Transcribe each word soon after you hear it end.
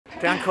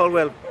Diane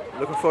Caldwell,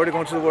 looking forward to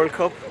going to the World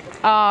Cup?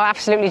 Oh,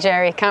 absolutely,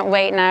 Jerry. Can't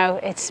wait now.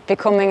 It's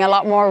becoming a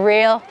lot more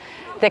real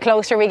the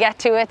closer we get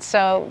to it,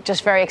 so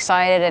just very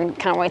excited and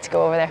can't wait to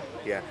go over there.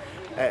 Yeah,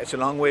 it's a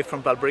long way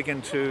from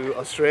Balbriggan to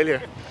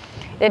Australia.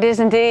 It is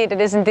indeed,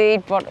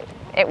 but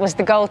it was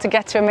the goal to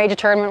get to a major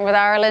tournament with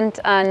Ireland,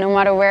 and no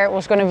matter where it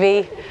was going to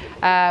be,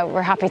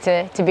 we're happy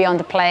to be on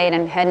the plane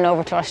and heading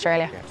over to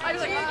Australia.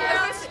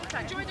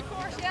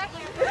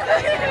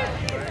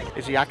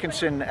 Izzy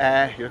Atkinson,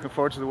 you're looking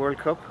forward to the World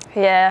Cup?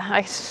 Yeah,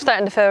 I'm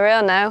starting to feel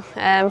real now.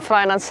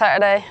 Flying on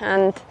Saturday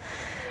and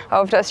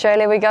over to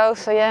Australia we go,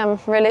 so yeah, I'm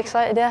really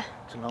excited, yeah.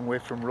 It's a long way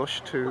from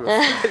Rush to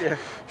Australia.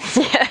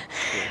 Yeah.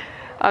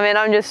 I mean,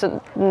 I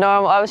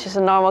was just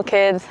a normal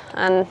kid,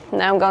 and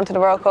now I'm going to the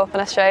World Cup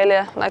in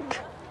Australia. Like,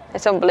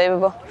 it's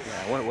unbelievable.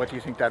 Yeah, what do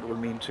you think that will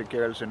mean to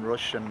girls in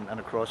Rush and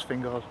across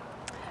Fingal?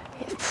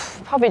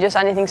 Probably just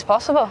anything's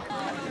possible.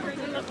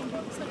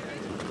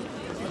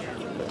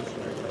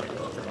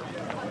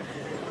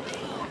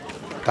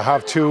 To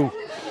have two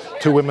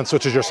women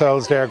such as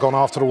yourselves there going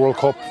off to the World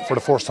Cup for the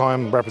first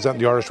time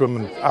representing the Irish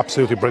women,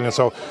 absolutely brilliant.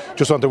 So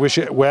just want to wish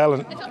you well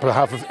on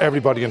behalf of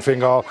everybody in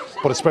Fingal,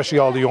 but especially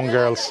all the young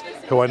girls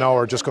who I know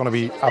are just going to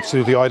be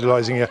absolutely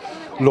idolising you,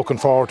 looking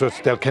forward to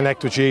it. They'll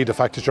connect with you, the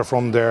fact that you're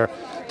from their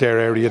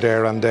area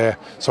there, and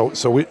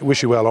so we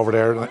wish you well over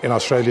there in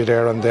Australia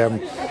there, and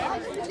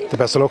the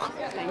best of luck.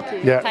 Thank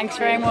you. Yeah. Thanks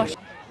very much.